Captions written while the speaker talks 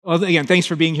Well, again, thanks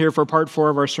for being here for part 4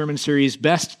 of our sermon series,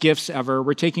 Best Gifts Ever.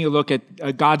 We're taking a look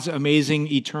at God's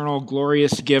amazing, eternal,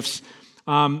 glorious gifts,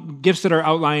 gifts that are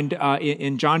outlined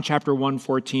in John chapter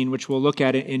 1:14, which we'll look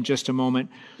at in just a moment.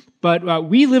 But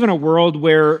we live in a world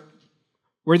where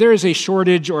there is a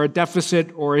shortage or a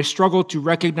deficit or a struggle to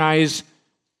recognize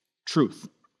truth.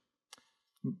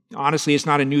 Honestly, it's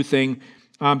not a new thing.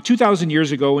 2,000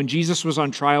 years ago, when Jesus was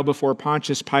on trial before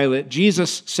Pontius Pilate,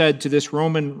 Jesus said to this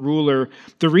Roman ruler,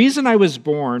 "The reason I was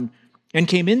born and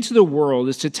came into the world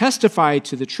is to testify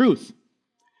to the truth.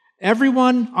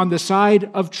 Everyone on the side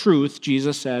of truth,"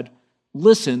 Jesus said,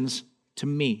 "listens to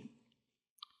me."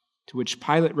 To which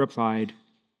Pilate replied,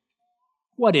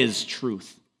 "What is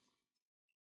truth?"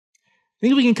 I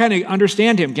think we can kind of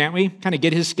understand him, can't we? Kind of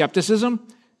get his skepticism.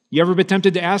 You ever been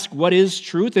tempted to ask, what is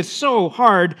truth? It's so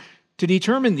hard to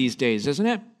determine these days, isn't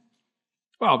it?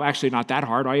 Well, actually not that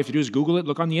hard. All you have to do is Google it,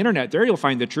 look on the internet. There you'll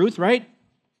find the truth, right?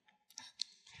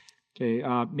 Okay,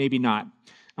 maybe not.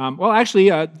 Did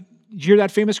you hear that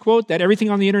famous quote that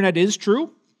everything on the internet is true?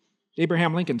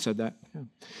 Abraham Lincoln said that.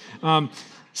 Yeah.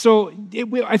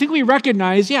 I think we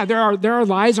recognize, there are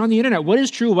lies on the internet. What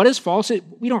is true? What is false?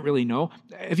 We don't really know.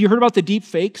 Have you heard about the deep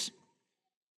fakes?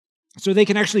 So they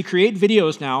can actually create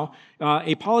videos now,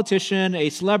 a politician, a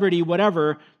celebrity,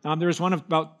 whatever. There was one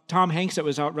about Tom Hanks that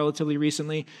was out relatively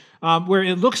recently, where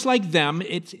it looks like them.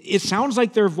 It sounds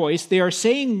like their voice. They are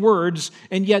saying words,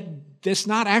 and yet it's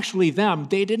not actually them.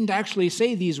 They didn't actually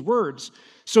say these words.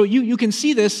 So you can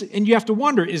see this, and you have to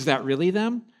wonder, is that really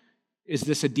them? Is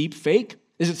this a deep fake?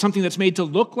 Is it something that's made to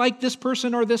look like this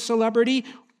person or this celebrity?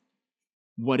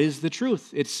 What is the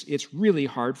truth? It's really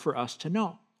hard for us to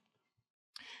know.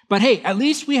 But hey, at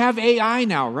least we have AI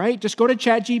now, right? Just go to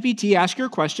ChatGPT, ask your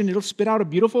question, it'll spit out a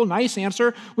beautiful, nice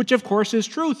answer, which of course is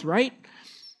truth, right?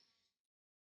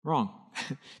 Wrong.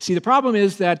 See, the problem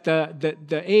is that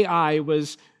the AI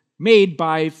was made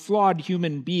by flawed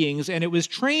human beings, and it was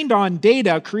trained on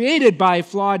data created by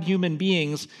flawed human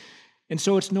beings, and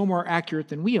so it's no more accurate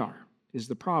than we are, is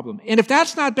the problem. And if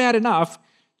that's not bad enough,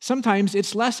 sometimes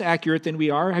it's less accurate than we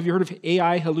are. Have you heard of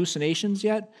AI hallucinations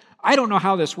yet? I don't know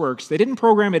how this works. They didn't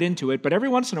program it into it, but every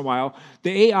once in a while,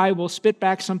 the AI will spit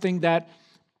back something that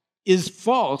is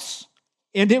false,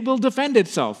 and it will defend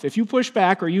itself. If you push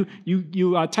back or you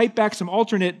type back some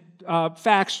alternate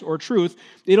facts or truth,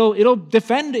 it'll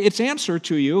defend its answer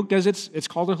to you because it's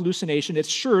called a hallucination. It's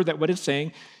sure that what it's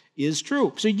saying is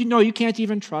true. So you can't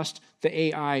even trust the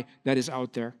AI that is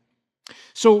out there.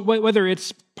 So whether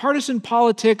it's partisan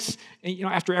politics,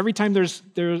 after every time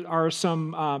there are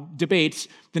some debates,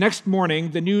 the next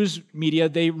morning, the news media,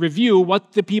 they review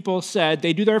what the people said,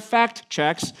 they do their fact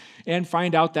checks, and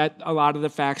find out that a lot of the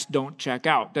facts don't check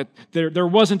out, that there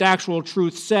wasn't actual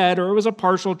truth said, or it was a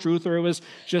partial truth, or it was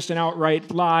just an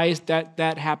outright lie.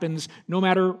 That happens no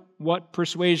matter what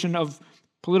persuasion of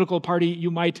political party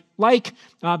you might like.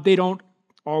 They don't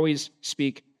always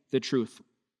speak the truth.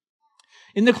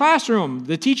 In the classroom,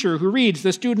 the teacher who reads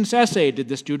the student's essay, did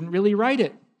the student really write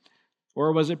it?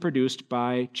 Or was it produced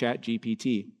by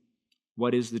ChatGPT?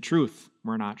 What is the truth?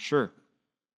 We're not sure.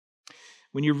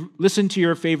 When you listen to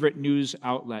your favorite news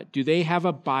outlet, do they have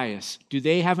a bias? Do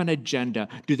they have an agenda?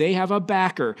 Do they have a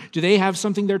backer? Do they have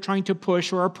something they're trying to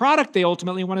push or a product they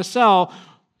ultimately want to sell?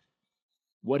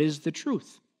 What is the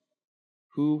truth?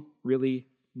 Who really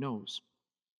knows?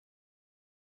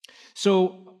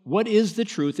 So, what is the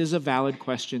truth is a valid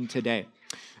question today.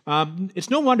 It's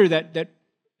no wonder that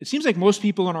it seems like most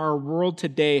people in our world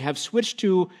today have switched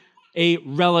to a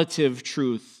relative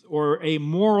truth or a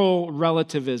moral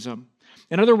relativism.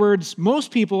 In other words, most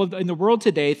people in the world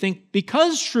today think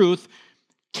because truth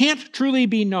can't truly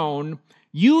be known,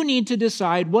 you need to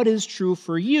decide what is true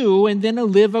for you and then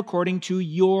live according to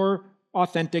your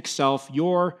authentic self,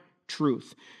 your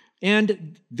truth.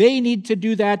 And they need to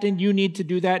do that, and you need to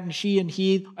do that, and she and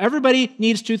he. Everybody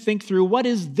needs to think through what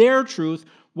is their truth,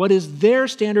 what is their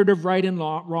standard of right and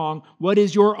wrong, what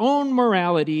is your own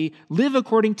morality. Live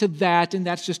according to that, and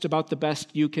that's just about the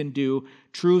best you can do.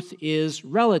 Truth is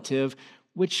relative,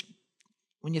 which,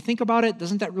 when you think about it,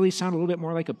 doesn't that really sound a little bit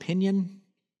more like opinion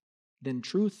than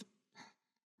truth?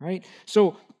 Right?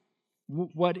 So,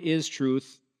 what is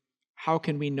truth? How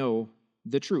can we know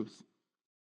the truth?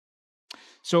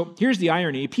 So here's the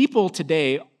irony. People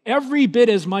today, every bit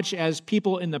as much as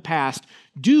people in the past,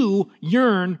 do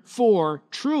yearn for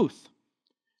truth.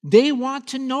 They want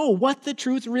to know what the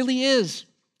truth really is,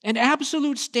 an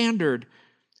absolute standard,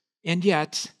 and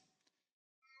yet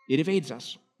it evades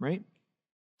us, right?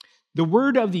 The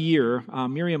word of the year,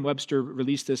 Merriam-Webster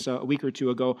released this a week or two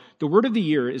ago. The word of the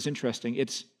year is interesting.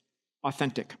 It's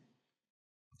authentic.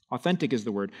 Authentic is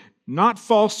the word. Not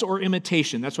false or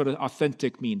imitation. That's what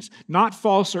authentic means. Not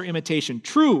false or imitation.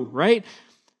 True, right?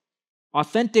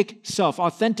 Authentic self,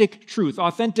 authentic truth,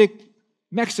 authentic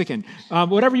Mexican.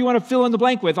 Whatever you want to fill in the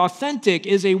blank with. Authentic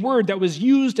is a word that was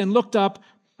used and looked up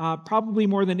probably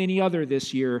more than any other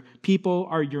this year. People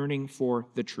are yearning for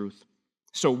the truth.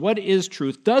 So what is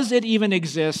truth? Does it even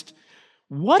exist?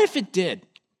 What if it did?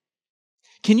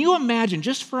 Can you imagine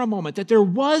just for a moment that there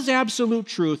was absolute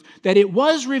truth, that it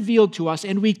was revealed to us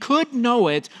and we could know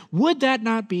it? Would that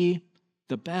not be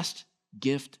the best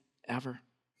gift ever?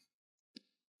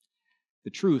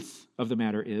 The truth of the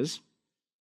matter is,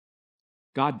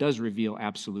 God does reveal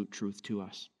absolute truth to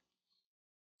us.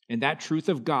 And that truth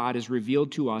of God is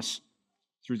revealed to us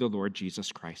through the Lord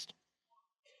Jesus Christ.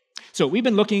 So we've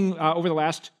been looking over the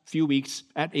last few weeks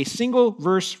at a single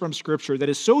verse from Scripture that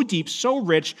is so deep, so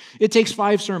rich, it takes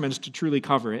 5 sermons to truly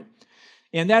cover it.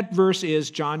 And that verse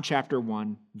is John chapter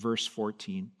 1, verse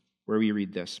 14, where we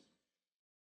read this.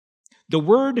 The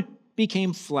Word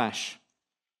became flesh.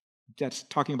 That's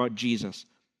talking about Jesus.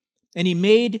 And he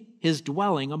made his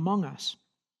dwelling among us.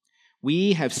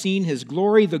 We have seen his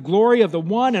glory, the glory of the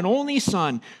one and only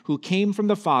Son who came from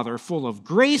the Father, full of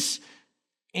grace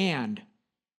and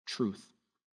truth.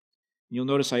 You'll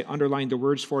notice I underlined the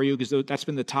words for you because that's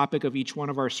been the topic of each one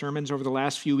of our sermons over the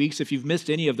last few weeks. If you've missed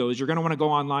any of those, you're going to want to go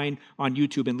online on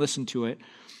YouTube and listen to it.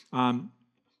 And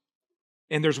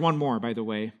there's one more, by the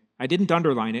way. I didn't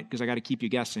underline it because I got to keep you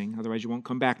guessing. Otherwise, you won't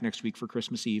come back next week for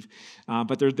Christmas Eve.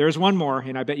 But there's one more,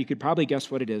 and I bet you could probably guess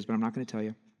what it is, but I'm not going to tell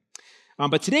you.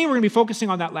 But today we're going to be focusing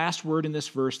on that last word in this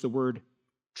verse, the word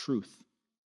truth.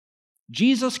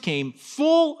 Jesus came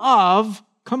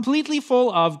completely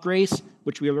full of grace,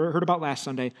 which we heard about last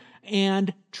Sunday,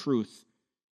 and truth,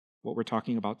 what we're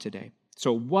talking about today.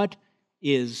 So what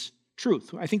is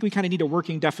truth? I think we kind of need a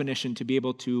working definition to be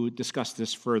able to discuss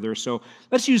this further. So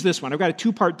let's use this one. I've got a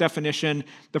 2-part definition.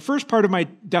 The first part of my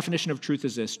definition of truth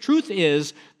is this. Truth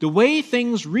is the way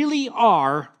things really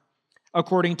are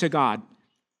according to God.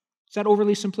 Is that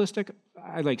overly simplistic?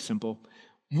 I like simple.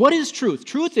 What is truth?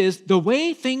 Truth is the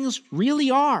way things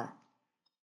really are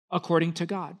according to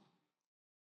God.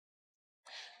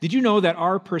 Did you know that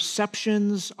our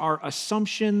perceptions, our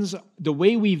assumptions, the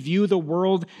way we view the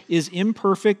world is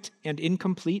imperfect and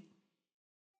incomplete?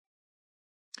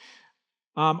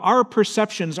 Our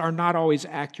perceptions are not always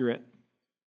accurate.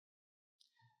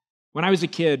 When I was a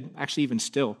kid, actually even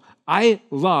still, I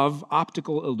love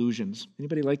optical illusions.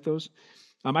 Anybody like those?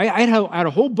 I had a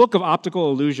whole book of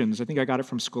optical illusions. I think I got it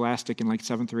from Scholastic in like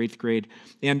 7th or 8th grade,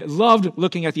 and loved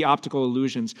looking at the optical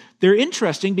illusions. They're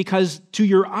interesting because to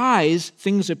your eyes,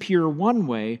 things appear one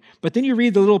way, but then you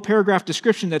read the little paragraph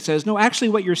description that says, no, actually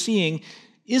what you're seeing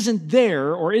isn't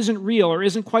there or isn't real or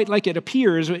isn't quite like it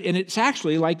appears, and it's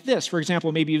actually like this. For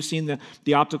example, maybe you've seen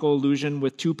the optical illusion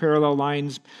with 2 parallel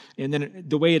lines, and then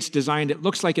the way it's designed, it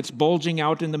looks like it's bulging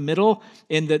out in the middle,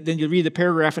 and then you read the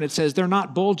paragraph and it says they're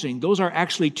not bulging. Those are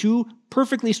actually 2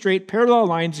 perfectly straight parallel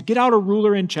lines. Get out a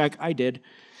ruler and check. I did.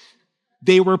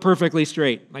 They were perfectly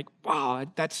straight. Like, wow,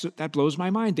 that blows my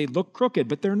mind. They look crooked,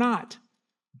 but they're not.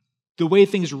 The way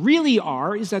things really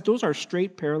are is that those are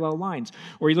straight parallel lines.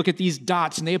 Or you look at these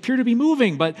dots and they appear to be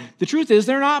moving, but the truth is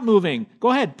they're not moving. Go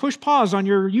ahead, push pause on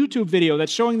your YouTube video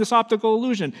that's showing this optical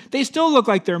illusion. They still look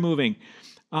like they're moving.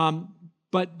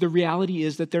 But the reality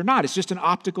is that they're not. It's just an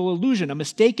optical illusion, a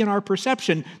mistake in our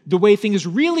perception. The way things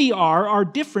really are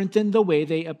different than the way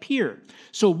they appear.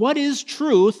 So what is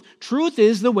truth? Truth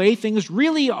is the way things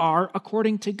really are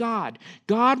according to God.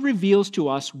 God reveals to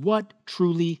us what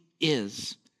truly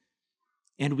is.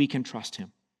 And we can trust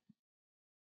him.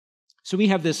 So we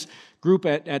have this group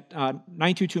at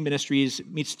 922 Ministries.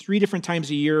 It meets 3 different times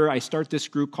a year. I start this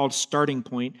group called Starting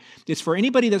Point. It's for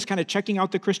anybody that's kind of checking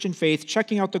out the Christian faith,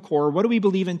 checking out the core. What do we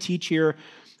believe and teach here?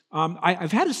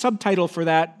 I've had a subtitle for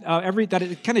that. That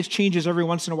it kind of changes every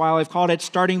once in a while. I've called it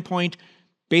Starting Point,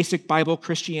 Basic Bible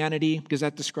Christianity, because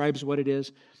that describes what it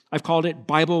is. I've called it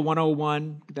Bible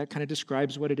 101. That kind of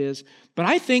describes what it is. But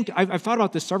I think, I've thought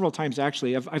about this several times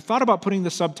actually. I've thought about putting the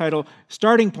subtitle,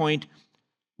 Starting Point,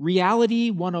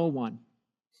 Reality 101.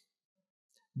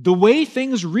 The way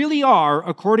things really are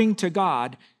according to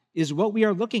God is what we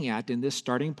are looking at in this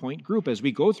Starting Point group as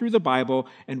we go through the Bible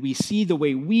and we see the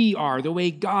way we are, the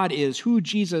way God is, who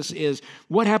Jesus is,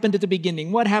 what happened at the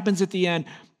beginning, what happens at the end.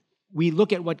 We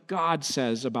look at what God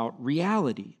says about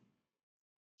reality.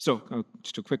 So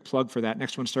just a quick plug for that.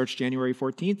 Next one starts January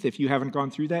 14th. If you haven't gone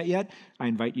through that yet, I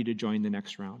invite you to join the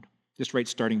next round. Just write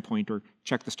Starting Point or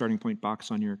check the Starting Point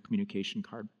box on your communication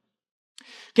card.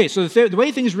 Okay, so the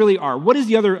way things really are, what is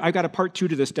the other, I've got a part 2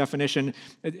 to this definition.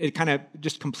 It kind of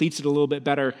just completes it a little bit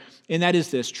better, and that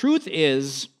is this. Truth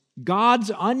is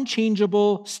God's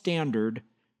unchangeable standard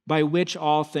by which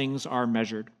all things are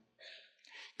measured.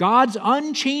 God's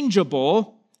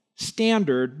unchangeable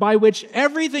standard by which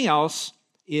everything else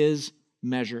is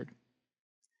measured.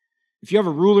 If you have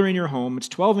a ruler in your home, it's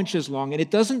 12 inches long, and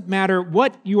it doesn't matter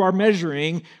what you are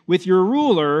measuring with your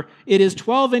ruler, it is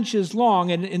 12 inches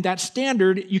long, and in that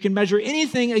standard, you can measure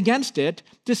anything against it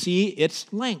to see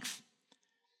its length.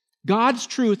 God's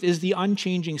truth is the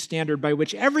unchanging standard by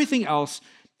which everything else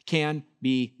can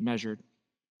be measured,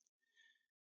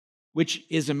 which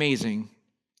is amazing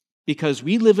because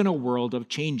we live in a world of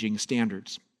changing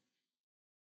standards.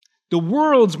 The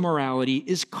world's morality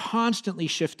is constantly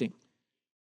shifting.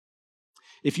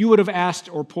 If you would have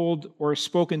asked or polled or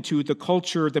spoken to the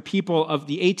culture, the people of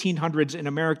the 1800s in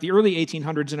America, the early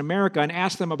 1800s in America, and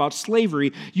asked them about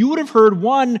slavery, you would have heard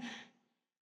one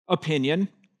opinion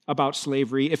about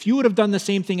slavery. If you would have done the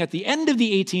same thing at the end of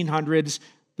the 1800s,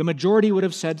 the majority would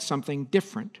have said something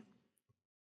different.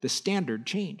 The standard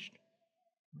changed.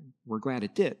 We're glad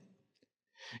it did.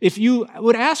 If you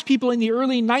would ask people in the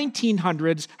early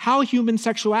 1900s how human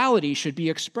sexuality should be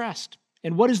expressed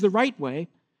and what is the right way,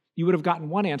 you would have gotten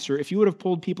one answer. If you would have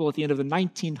polled people at the end of the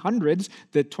 1900s,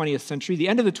 the 20th century, the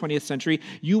end of the 20th century,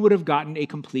 you would have gotten a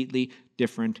completely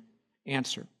different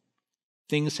answer.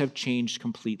 Things have changed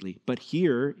completely. But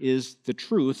here is the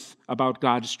truth about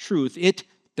God's truth. It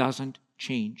doesn't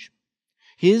change.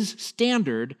 His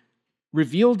standard,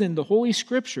 revealed in the Holy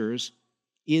Scriptures,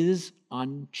 is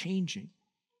unchanging.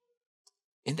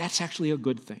 And that's actually a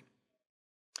good thing.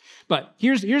 But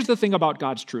here's the thing about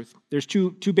God's truth. There's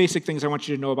two basic things I want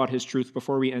you to know about his truth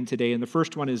before we end today. And the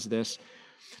first one is this.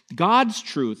 God's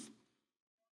truth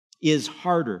is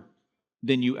harder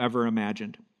than you ever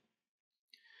imagined.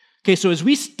 Okay, so as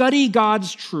we study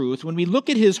God's truth, when we look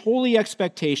at his holy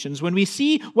expectations, when we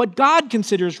see what God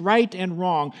considers right and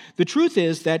wrong, the truth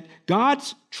is that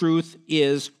God's truth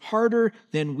is harder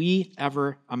than we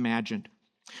ever imagined.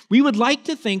 We would like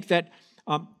to think that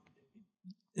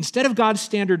instead of God's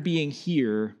standard being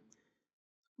here,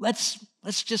 let's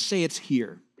just say it's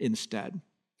here instead.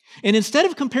 And instead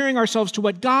of comparing ourselves to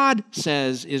what God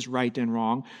says is right and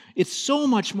wrong, it's so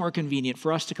much more convenient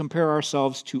for us to compare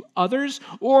ourselves to others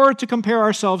or to compare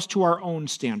ourselves to our own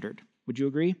standard. Would you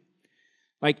agree?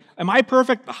 Like, am I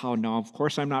perfect? Oh, no, of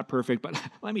course I'm not perfect, but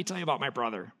let me tell you about my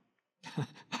brother.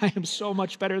 I am so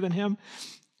much better than him.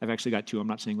 I've actually got two. I'm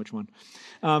not saying which one.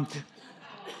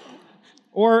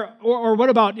 Or what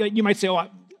about, you might say,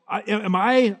 am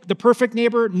I the perfect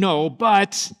neighbor? No,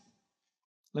 but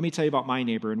let me tell you about my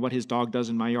neighbor and what his dog does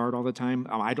in my yard all the time.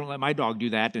 Oh, I don't let my dog do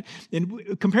that.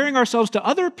 And comparing ourselves to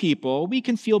other people, we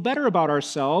can feel better about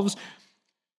ourselves.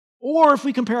 Or if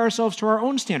we compare ourselves to our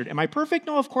own standard. Am I perfect?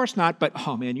 No, of course not. But,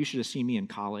 oh man, you should have seen me in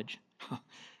college.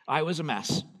 I was a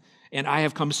mess. And I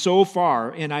have come so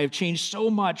far, and I have changed so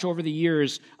much over the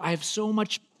years. I am so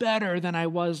much better than I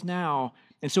was now.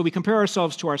 And so we compare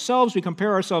ourselves to ourselves, we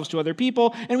compare ourselves to other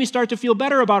people, and we start to feel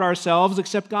better about ourselves,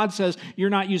 except God says,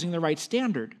 you're not using the right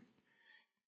standard.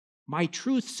 My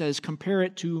truth says, compare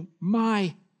it to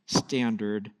my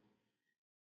standard.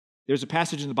 There's a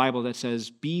passage in the Bible that says,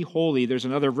 be holy. There's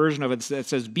another version of it that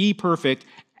says, be perfect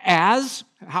as,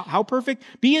 how perfect?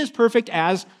 Be as perfect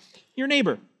as your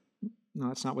neighbor. No,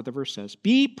 that's not what the verse says.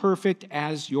 Be perfect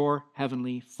as your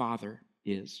heavenly Father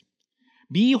is.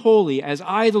 Be holy as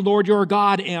I, the Lord your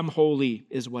God, am holy,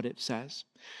 is what it says.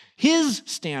 His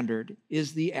standard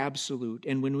is the absolute.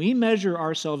 And when we measure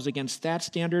ourselves against that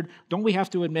standard, don't we have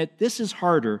to admit this is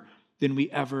harder than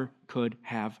we ever could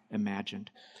have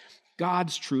imagined?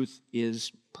 God's truth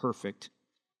is perfect,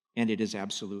 and it is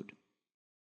absolute.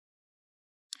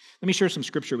 Let me share some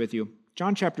scripture with you.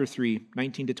 John chapter 3,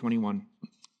 19 to 21.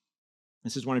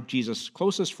 This is one of Jesus'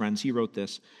 closest friends. He wrote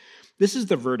this. This is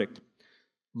the verdict.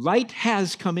 Light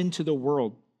has come into the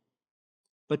world,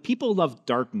 but people love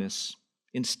darkness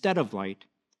instead of light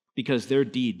because their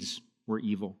deeds were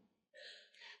evil.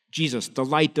 Jesus, the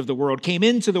light of the world, came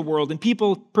into the world, and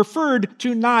people preferred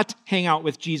to not hang out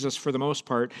with Jesus for the most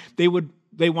part. They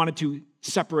wanted to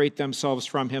separate themselves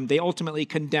from him. They ultimately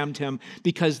condemned him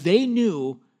because they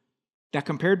knew that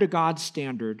compared to God's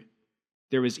standard,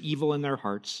 there was evil in their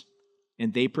hearts,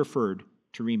 and they preferred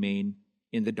to remain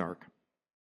in the dark.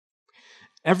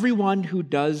 Everyone who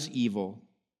does evil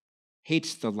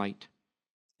hates the light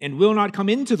and will not come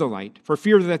into the light for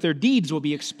fear that their deeds will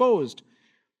be exposed.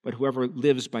 But whoever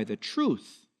lives by the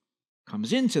truth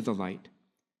comes into the light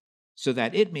so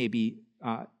that it may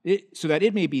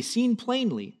be seen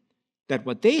plainly that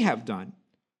what they have done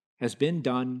has been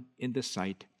done in the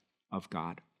sight of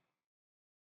God.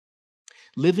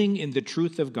 Living in the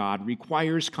truth of God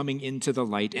requires coming into the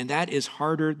light, and that is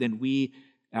harder than we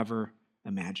ever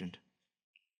imagined.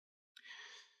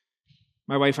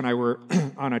 My wife and I were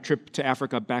on a trip to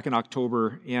Africa back in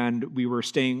October, and we were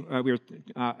staying. We were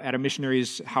at a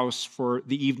missionary's house for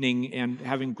the evening and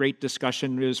having great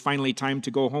discussion. It was finally time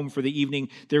to go home for the evening.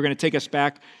 They were going to take us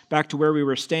back to where we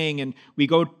were staying, and we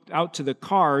go out to the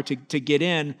car to get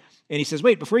in. And he says,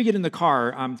 "Wait, before you get in the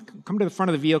car, come to the front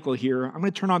of the vehicle here. I'm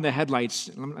going to turn on the headlights.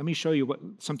 Let me show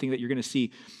you something that you're going to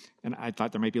see." And I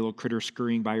thought there might be a little critter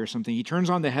scurrying by or something. He turns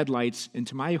on the headlights, and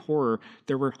to my horror,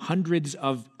 there were hundreds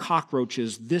of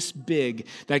cockroaches this big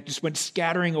that just went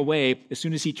scattering away as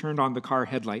soon as he turned on the car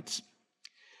headlights.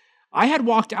 I had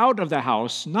walked out of the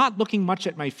house, not looking much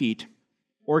at my feet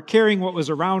or caring what was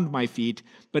around my feet,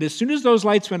 but as soon as those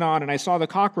lights went on and I saw the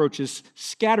cockroaches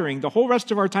scattering, the whole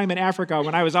rest of our time in Africa,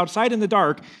 when I was outside in the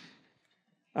dark,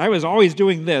 I was always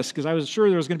doing this because I was sure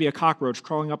there was going to be a cockroach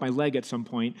crawling up my leg at some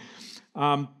point.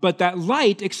 But that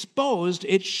light exposed,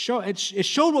 it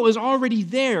showed what was already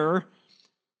there,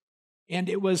 and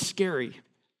it was scary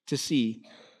to see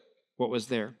what was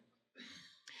there.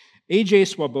 A.J.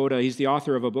 Swoboda, he's the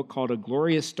author of a book called A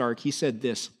Glorious Dark. He said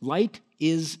this: light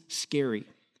is scary.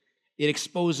 It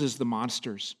exposes the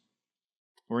monsters.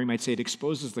 Or you might say it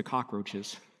exposes the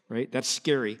cockroaches, right? That's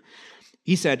scary.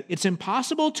 He said, it's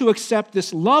impossible to accept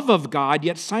this love of God,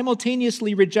 yet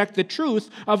simultaneously reject the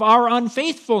truth of our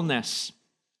unfaithfulness.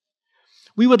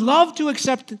 We would love to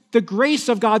accept the grace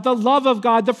of God, the love of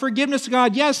God, the forgiveness of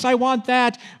God. Yes, I want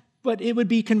that. But it would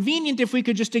be convenient if we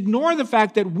could just ignore the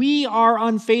fact that we are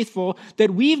unfaithful, that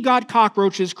we've got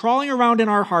cockroaches crawling around in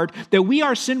our heart, that we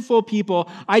are sinful people.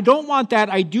 I don't want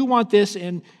that. I do want this.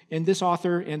 And this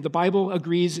author and the Bible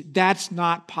agrees that's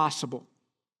not possible.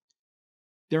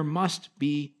 There must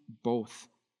be both.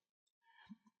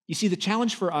 You see, the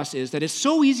challenge for us is that it's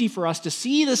so easy for us to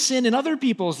see the sin in other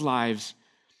people's lives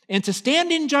and to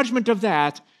stand in judgment of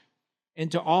that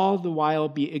and to all the while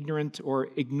be ignorant or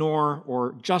ignore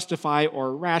or justify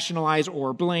or rationalize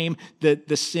or blame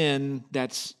the sin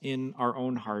that's in our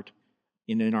own heart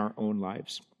and in our own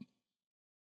lives.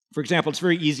 For example, it's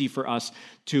very easy for us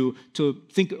to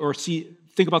think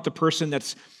about the person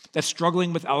that's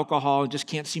struggling with alcohol and just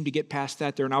can't seem to get past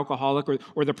that. They're an alcoholic,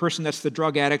 or the person that's the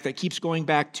drug addict that keeps going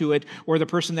back to it, or the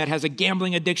person that has a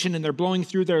gambling addiction and they're blowing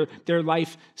through their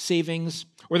life savings,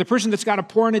 or the person that's got a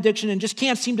porn addiction and just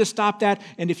can't seem to stop that.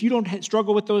 And if you don't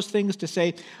struggle with those things, to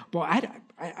say, well,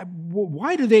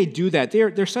 why do they do that?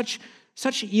 They're such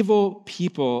evil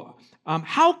people.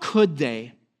 How could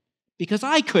they? Because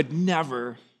I could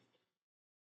never.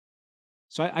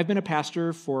 So I've been a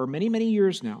pastor for many, many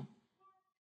years now.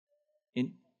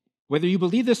 And whether you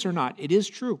believe this or not, it is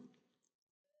true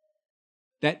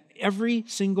that every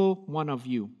single one of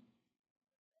you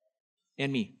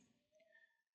and me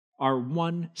are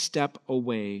one step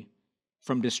away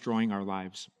from destroying our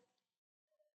lives.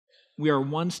 We are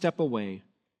one step away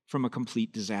from a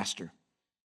complete disaster,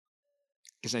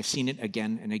 because I've seen it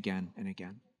again and again and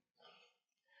again.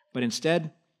 But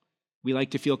instead, we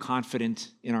like to feel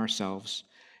confident in ourselves,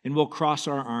 and we'll cross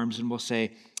our arms and we'll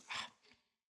say,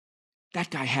 that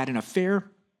guy had an affair.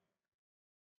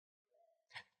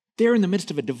 They're in the midst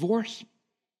of a divorce.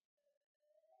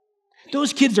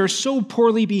 Those kids are so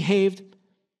poorly behaved.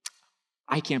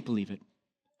 I can't believe it.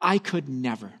 I could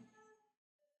never.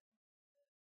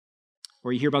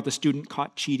 Or you hear about the student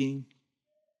caught cheating,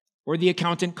 or the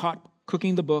accountant caught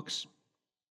cooking the books,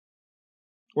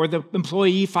 or the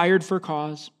employee fired for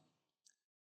cause,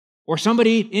 or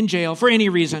somebody in jail for any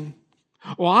reason.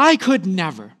 Well, I could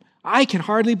never. I can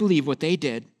hardly believe what they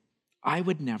did. I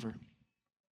would never.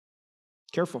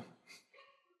 Careful.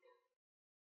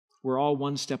 We're all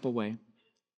one step away,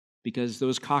 because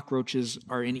those cockroaches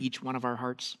are in each one of our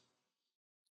hearts.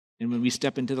 And when we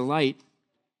step into the light,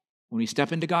 when we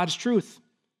step into God's truth,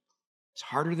 it's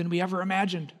harder than we ever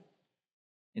imagined.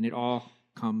 And it all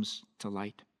comes to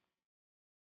light.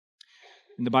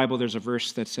 In the Bible, there's a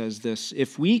verse that says this: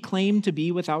 if we claim to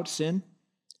be without sin,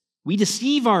 we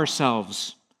deceive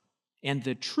ourselves, and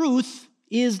the truth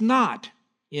is not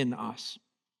in us.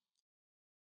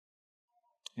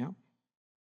 Yeah.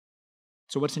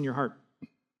 So what's in your heart?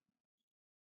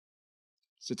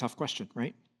 It's a tough question,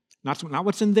 right? Not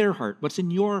what's in their heart. What's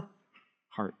in your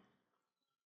heart?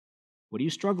 What are you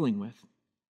struggling with?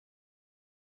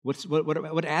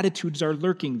 What attitudes are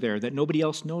lurking there that nobody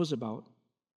else knows about?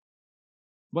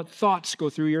 What thoughts go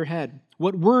through your head?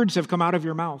 What words have come out of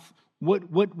your mouth?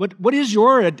 What is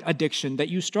your addiction that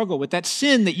you struggle with, that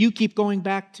sin that you keep going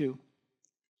back to?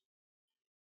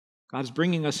 God's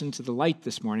bringing us into the light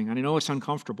this morning, and I know it's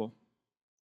uncomfortable.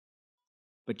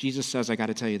 But Jesus says, I got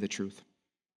to tell you the truth.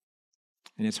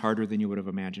 And it's harder than you would have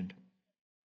imagined.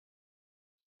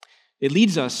 It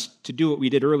leads us to do what we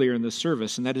did earlier in this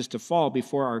service, and that is to fall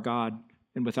before our God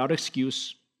and without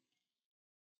excuse,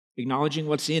 acknowledging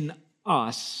what's in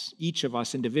us, each of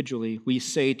us individually, we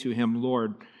say to him,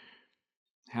 Lord,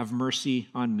 have mercy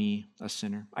on me, a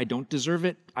sinner. I don't deserve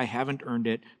it, I haven't earned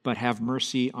it, but have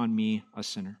mercy on me, a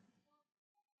sinner.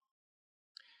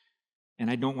 And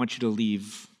I don't want you to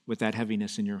leave with that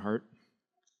heaviness in your heart.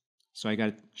 So I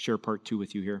got to share part 2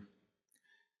 with you here.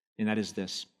 And that is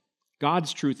this.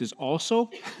 God's truth is also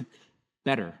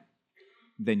better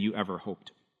than you ever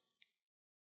hoped.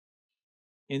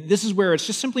 And this is where it's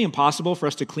just simply impossible for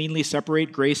us to cleanly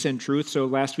separate grace and truth. So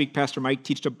last week, Pastor Mike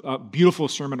taught a beautiful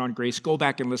sermon on grace. Go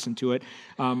back and listen to it.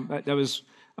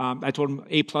 I told him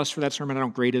A+ for that sermon. I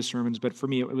don't grade his sermons, but for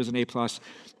me, it was an A+.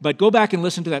 But go back and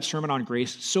listen to that sermon on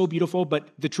grace. So beautiful, but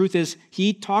the truth is,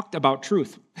 he talked about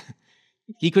truth.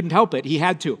 He couldn't help it. He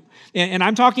had to. And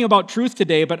I'm talking about truth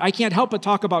today, but I can't help but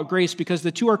talk about grace because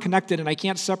the two are connected and I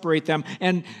can't separate them.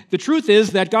 And the truth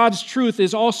is that God's truth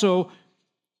is also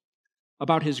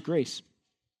about his grace.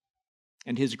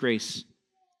 And his grace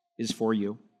is for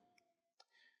you.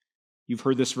 You've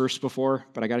heard this verse before,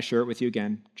 but I got to share it with you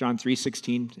again. John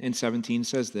 3:16 and 17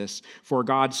 says this, for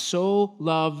God so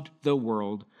loved the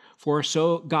world,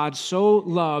 God so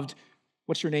loved,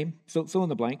 what's your name? Fill in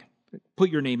the blank. Put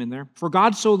your name in there. For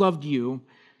God so loved you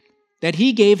that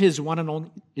he gave his one and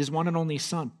only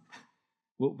Son.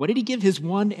 What did he give? His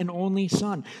one and only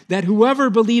Son. That whoever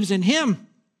believes in him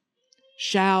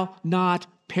shall not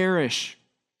perish,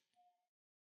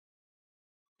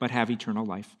 but have eternal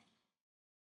life.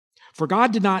 For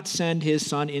God did not send his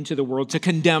Son into the world to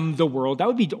condemn the world. That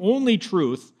would be the only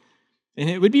truth, and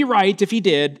it would be right if he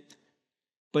did.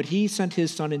 But he sent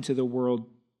his Son into the world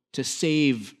to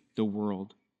save the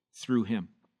world through him.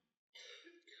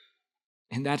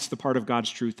 And that's the part of God's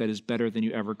truth that is better than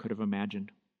you ever could have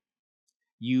imagined.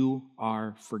 You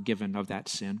are forgiven of that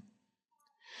sin.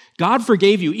 God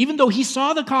forgave you, even though he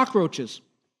saw the cockroaches.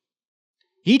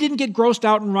 He didn't get grossed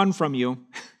out and run from you.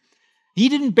 He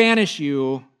didn't banish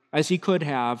you as he could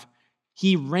have.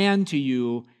 He ran to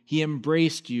you, he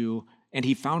embraced you, and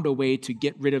he found a way to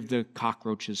get rid of the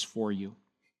cockroaches for you.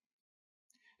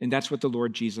 And that's what the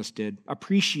Lord Jesus did.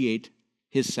 Appreciate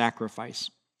his sacrifice.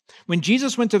 When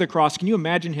Jesus went to the cross, can you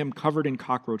imagine him covered in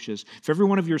cockroaches? If every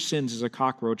one of your sins is a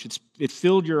cockroach, it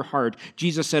filled your heart.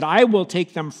 Jesus said, I will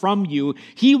take them from you.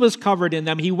 He was covered in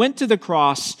them. He went to the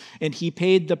cross and he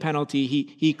paid the penalty.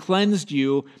 He cleansed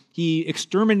you. He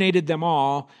exterminated them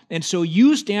all. And so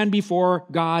you stand before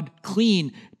God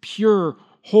clean, pure,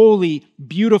 holy,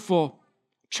 beautiful,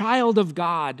 child of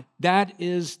God. That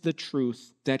is the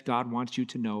truth that God wants you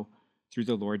to know through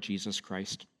the Lord Jesus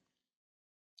Christ.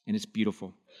 And it's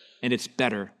beautiful. And it's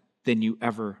better than you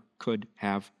ever could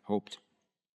have hoped.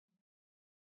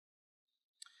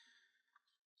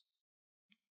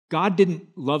 God didn't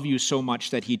love you so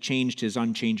much that he changed his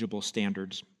unchangeable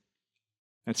standards.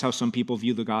 That's how some people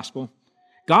view the gospel.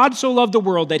 God so loved the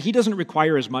world that he doesn't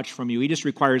require as much from you. He just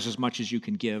requires as much as you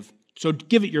can give. So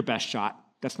give it your best shot.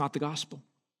 That's not the gospel.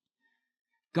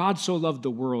 God so loved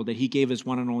the world that he gave his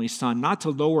one and only Son, not to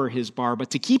lower his bar,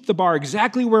 but to keep the bar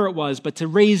exactly where it was, but to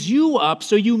raise you up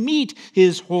so you meet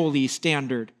his holy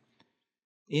standard.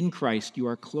 In Christ, you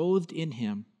are clothed in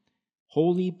him,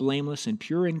 holy, blameless, and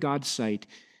pure in God's sight.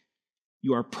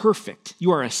 You are perfect.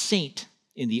 You are a saint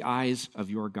in the eyes of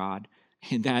your God.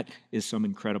 And that is some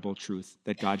incredible truth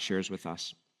that God shares with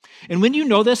us. And when you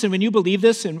know this, and when you believe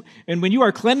this, and when you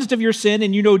are cleansed of your sin,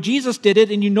 and you know Jesus did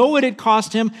it, and you know what it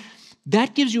cost him,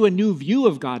 that gives you a new view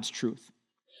of God's truth.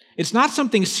 It's not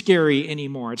something scary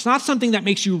anymore. It's not something that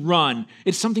makes you run.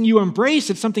 It's something you embrace.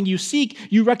 It's something you seek.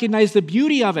 You recognize the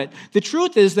beauty of it. The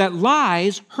truth is that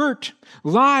lies hurt.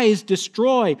 Lies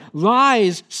destroy.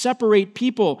 Lies separate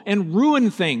people and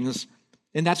ruin things.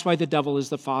 And that's why the devil is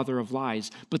the father of lies.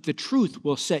 But the truth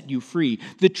will set you free.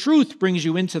 The truth brings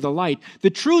you into the light. The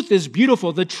truth is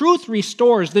beautiful. The truth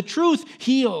restores. The truth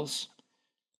heals.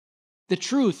 The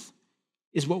truth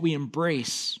is what we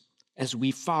embrace as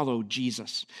we follow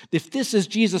Jesus. If this is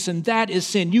Jesus and that is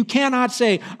sin, you cannot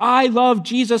say, I love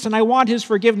Jesus and I want his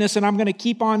forgiveness and I'm going to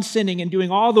keep on sinning and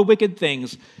doing all the wicked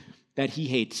things that he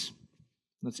hates.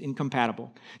 That's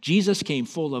incompatible. Jesus came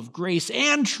full of grace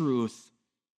and truth,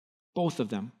 both of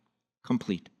them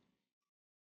complete.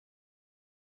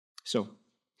 So,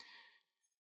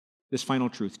 this final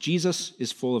truth, Jesus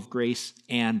is full of grace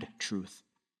and truth.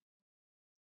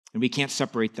 And we can't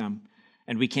separate them.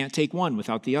 And we can't take one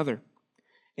without the other.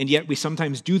 And yet we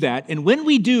sometimes do that. And when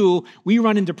we do, we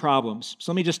run into problems.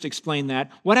 So let me just explain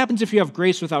that. What happens if you have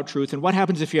grace without truth? And what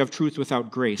happens if you have truth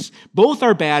without grace? Both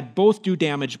are bad, both do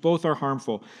damage, both are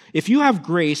harmful. If you have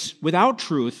grace without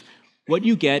truth, what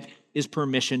you get is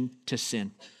permission to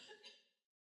sin.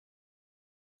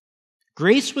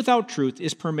 Grace without truth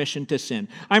is permission to sin.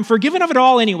 I'm forgiven of it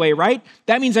all anyway, right?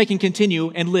 That means I can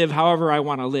continue and live however I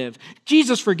want to live.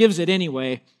 Jesus forgives it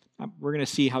anyway. We're going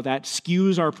to see how that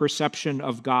skews our perception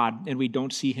of God and we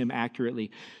don't see him accurately.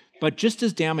 But just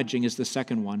as damaging is the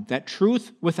second one, that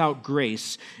truth without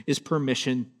grace is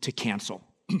permission to cancel.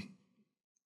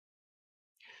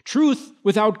 Truth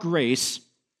without grace,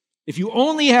 if you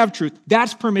only have truth,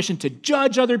 that's permission to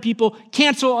judge other people,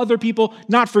 cancel other people,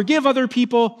 not forgive other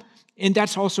people, and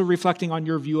that's also reflecting on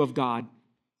your view of God,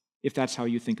 if that's how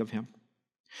you think of him.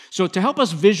 So to help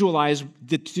us visualize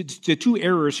the two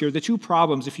errors here, the two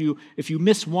problems, if you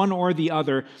miss one or the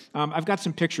other, I've got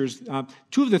some pictures.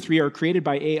 Two of the three are created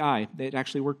by AI. It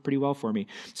actually worked pretty well for me.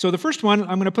 So the first one,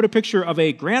 I'm going to put a picture of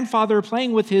a grandfather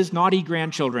playing with his naughty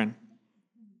grandchildren.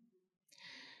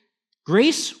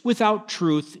 Grace without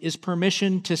truth is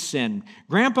permission to sin.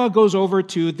 Grandpa goes over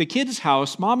to the kids'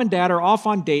 house. Mom and dad are off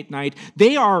on date night.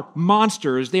 They are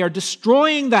monsters. They are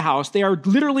destroying the house. They are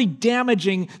literally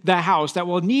damaging the house that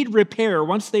will need repair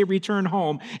once they return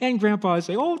home. And Grandpa is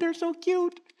saying, oh, they're so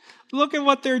cute. Look at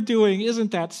what they're doing.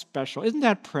 Isn't that special? Isn't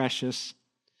that precious?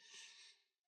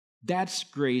 That's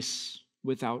grace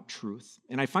without truth.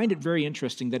 And I find it very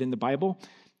interesting that in the Bible,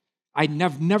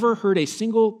 I've never heard a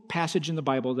single passage in the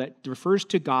Bible that refers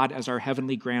to God as our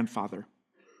heavenly grandfather.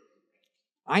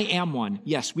 I am one.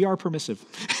 Yes, we are permissive.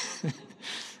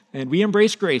 And we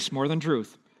embrace grace more than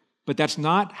truth. But that's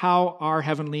not how our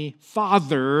heavenly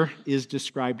Father is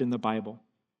described in the Bible.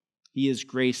 He is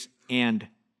grace and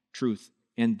truth.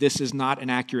 And this is not an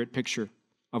accurate picture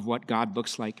of what God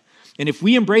looks like. And if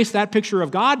we embrace that picture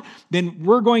of God, then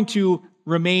we're going to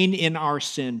remain in our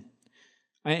sin.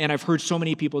 And I've heard so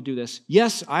many people do this.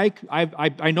 Yes,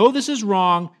 I know this is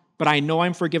wrong, but I know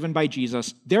I'm forgiven by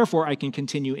Jesus. Therefore, I can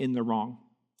continue in the wrong.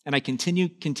 And I continue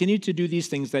to do these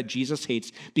things that Jesus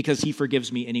hates because he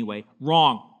forgives me anyway.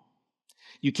 Wrong.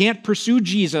 You can't pursue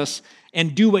Jesus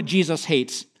and do what Jesus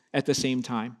hates at the same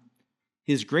time.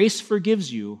 His grace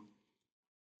forgives you,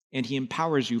 and he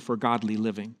empowers you for godly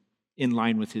living in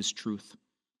line with his truth.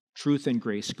 Truth and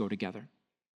grace go together.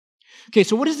 Okay,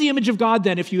 so what is the image of God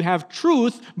then if you have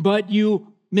truth, but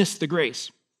you miss the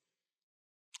grace?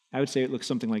 I would say it looks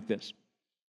something like this.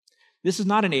 This is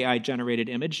not an AI-generated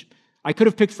image. I could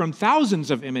have picked from thousands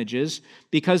of images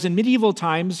because in medieval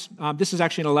times, this is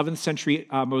actually an 11th century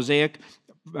mosaic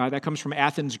that comes from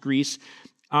Athens, Greece.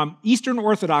 Eastern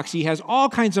Orthodoxy has all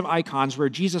kinds of icons where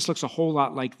Jesus looks a whole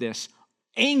lot like this.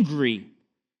 Angry,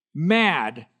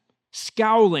 mad,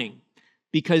 scowling,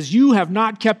 because you have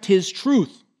not kept his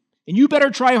truth. And you better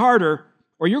try harder,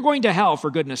 or you're going to hell, for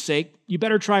goodness sake. You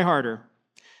better try harder.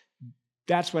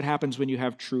 That's what happens when you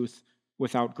have truth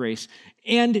without grace.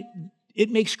 And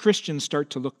it makes Christians start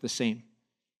to look the same.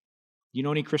 You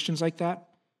know any Christians like that?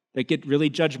 That get really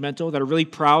judgmental, that are really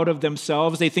proud of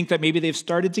themselves. They think that maybe they've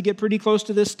started to get pretty close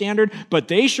to this standard, but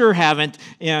they sure haven't,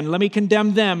 and let me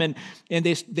condemn them. And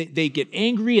they get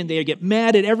angry and they get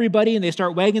mad at everybody and they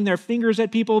start wagging their fingers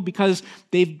at people because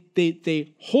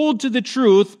they hold to the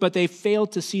truth, but they fail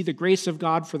to see the grace of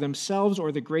God for themselves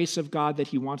or the grace of God that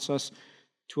he wants us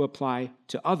to apply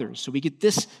to others. So we get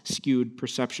this skewed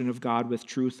perception of God with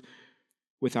truth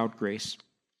without grace.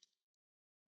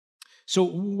 So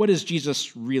what does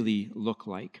Jesus really look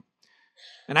like?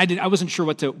 And I wasn't sure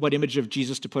what image of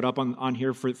Jesus to put up on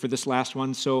here for this last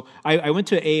one. So I went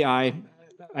to AI.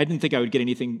 I didn't think I would get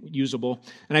anything usable.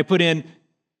 And I put in,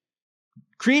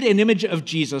 create an image of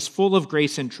Jesus full of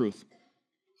grace and truth.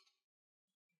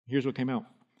 Here's what came out.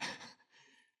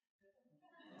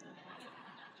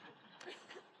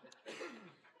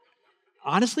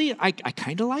 Honestly, I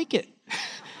kind of like it.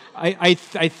 I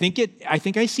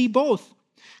think I see both.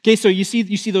 Okay, so you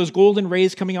see those golden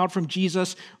rays coming out from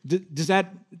Jesus. Does that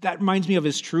reminds me of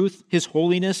his truth, his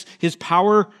holiness, his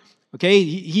power. Okay,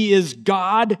 he is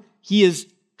God. He is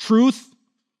truth.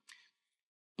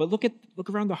 But look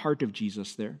around the heart of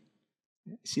Jesus there.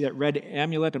 See that red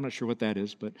amulet? I'm not sure what that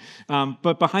is, but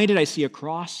behind it I see a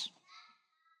cross,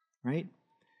 right?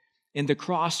 And the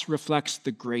cross reflects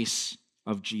the grace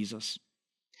of Jesus.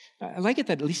 I like it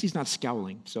that at least he's not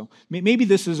scowling. So maybe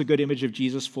this is a good image of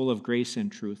Jesus full of grace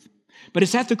and truth. But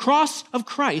it's at the cross of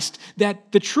Christ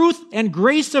that the truth and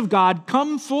grace of God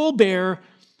come full bear,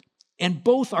 and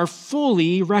both are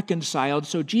fully reconciled,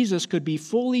 so Jesus could be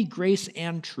fully grace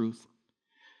and truth.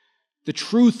 The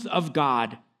truth of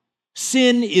God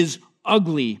Sin is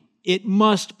ugly. It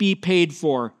must be paid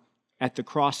for. At the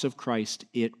cross of Christ,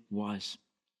 it was.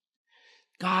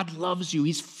 God loves you.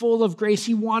 He's full of grace.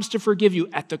 He wants to forgive you.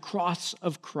 At the cross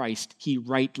of Christ, he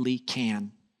rightly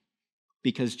can,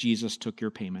 because Jesus took your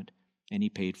payment and he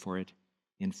paid for it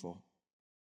in full.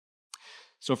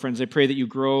 So, friends, I pray that you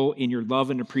grow in your love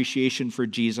and appreciation for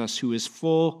Jesus, who is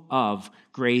full of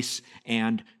grace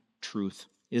and truth.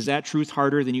 Is that truth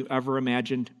harder than you ever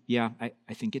imagined? Yeah,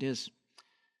 I think it is.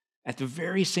 At the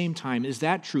very same time, is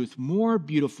that truth more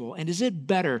beautiful, and is it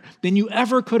better than you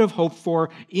ever could have hoped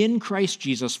for in Christ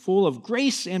Jesus, full of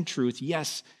grace and truth?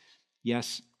 Yes,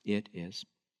 yes, it is.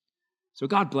 So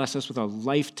God bless us with a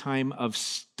lifetime of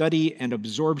study and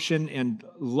absorption and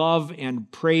love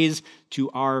and praise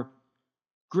to our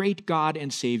great God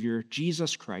and Savior,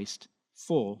 Jesus Christ,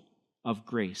 full of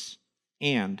grace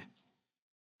and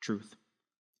truth.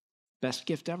 Best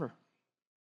gift ever.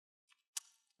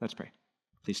 Let's pray.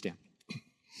 Please stand.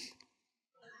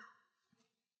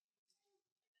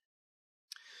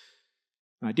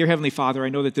 Dear Heavenly Father, I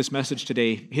know that this message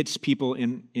today hits people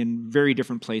in very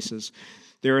different places.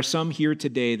 There are some here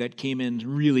today that came in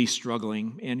really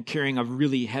struggling and carrying a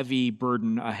really heavy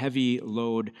burden, a heavy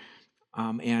load,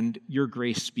 and your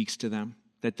grace speaks to them,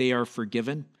 that they are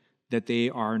forgiven, that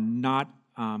they are not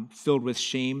filled with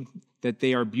shame, that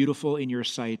they are beautiful in your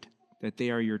sight, that they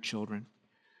are your children.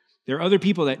 There are other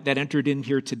people that entered in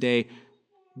here today,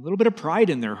 a little bit of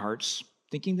pride in their hearts,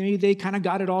 thinking they kind of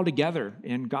got it all together,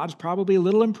 and God's probably a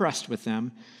little impressed with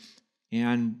them.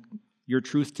 And your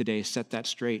truth today set that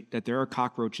straight, that there are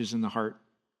cockroaches in the heart,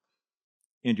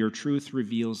 and your truth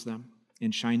reveals them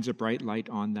and shines a bright light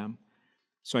on them.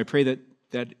 So I pray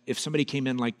that if somebody came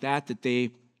in like that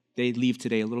they leave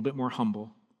today a little bit more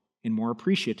humble and more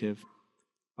appreciative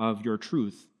of your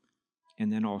truth,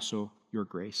 and then also your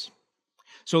grace.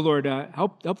 So Lord,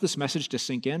 help this message to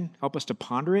sink in. Help us to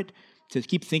ponder it, to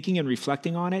keep thinking and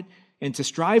reflecting on it, and to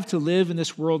strive to live in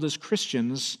this world as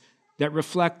Christians that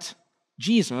reflect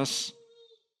Jesus,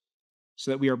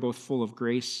 so that we are both full of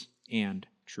grace and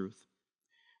truth.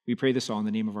 We pray this all in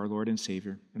the name of our Lord and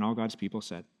Savior, and all God's people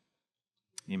said,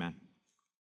 amen.